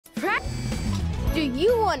Do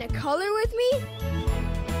you want to color with me?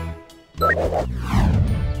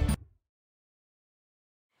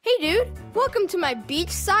 Hey dude, welcome to my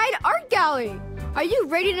beachside art gallery. Are you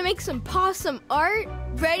ready to make some possum art?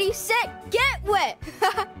 Ready, set, get wet!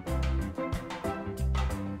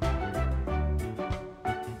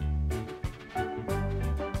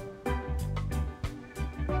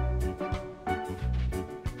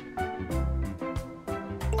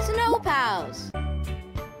 Snow pals.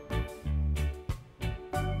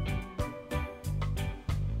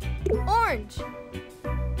 Orange,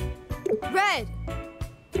 red,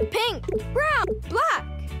 pink, brown, black.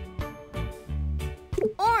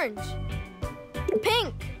 Orange,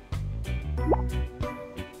 pink.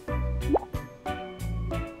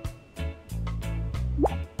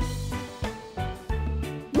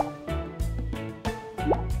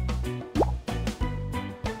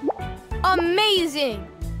 Amazing!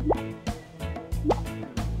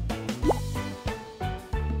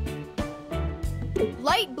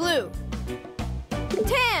 Light blue,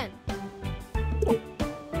 tan,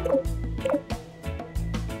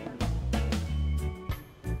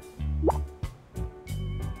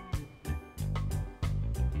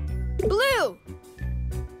 blue,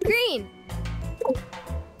 green,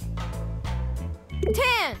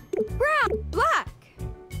 tan, brown, black.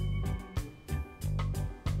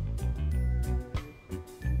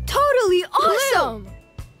 Totally awesome!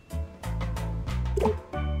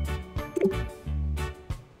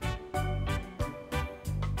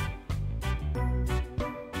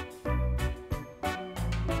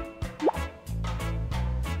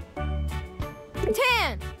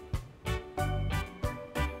 Tan,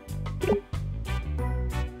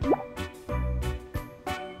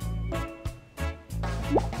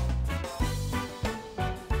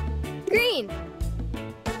 green,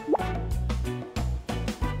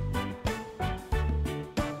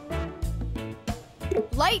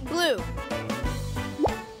 light blue,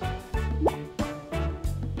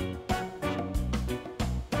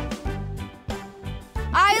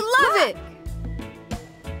 I love it!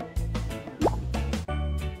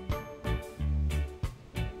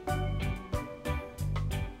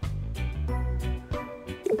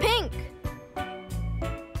 Pink,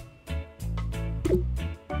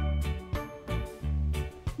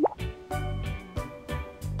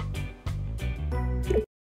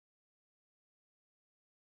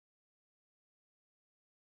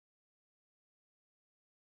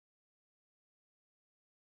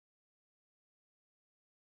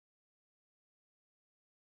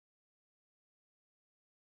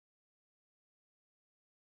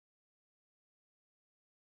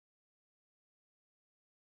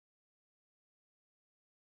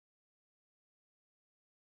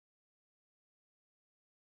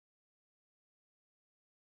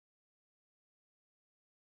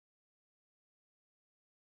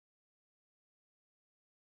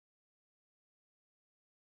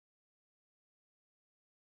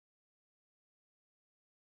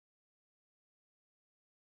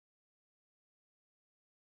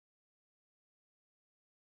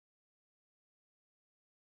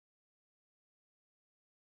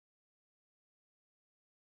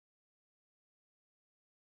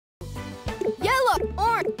 yellow,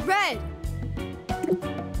 orange, red.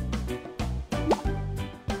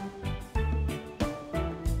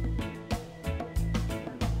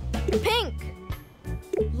 Pink,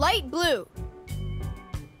 light blue,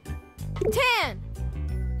 tan,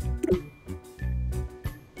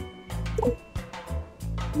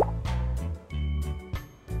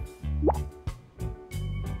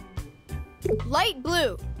 light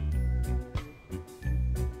blue,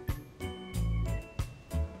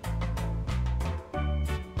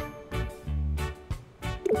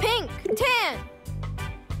 pink, tan.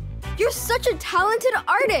 You're such a talented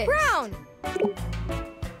artist. Brown,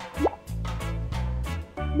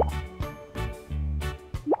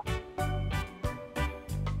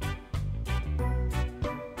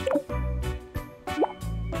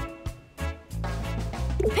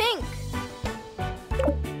 pink,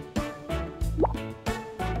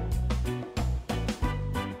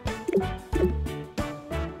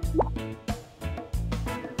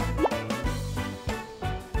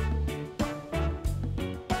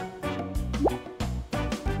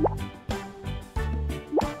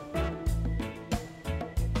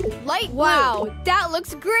 light blue. Wow, that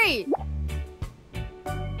looks great.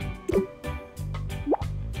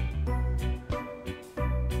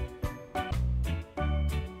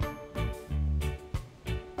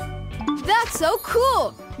 That's so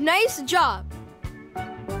cool. Nice job.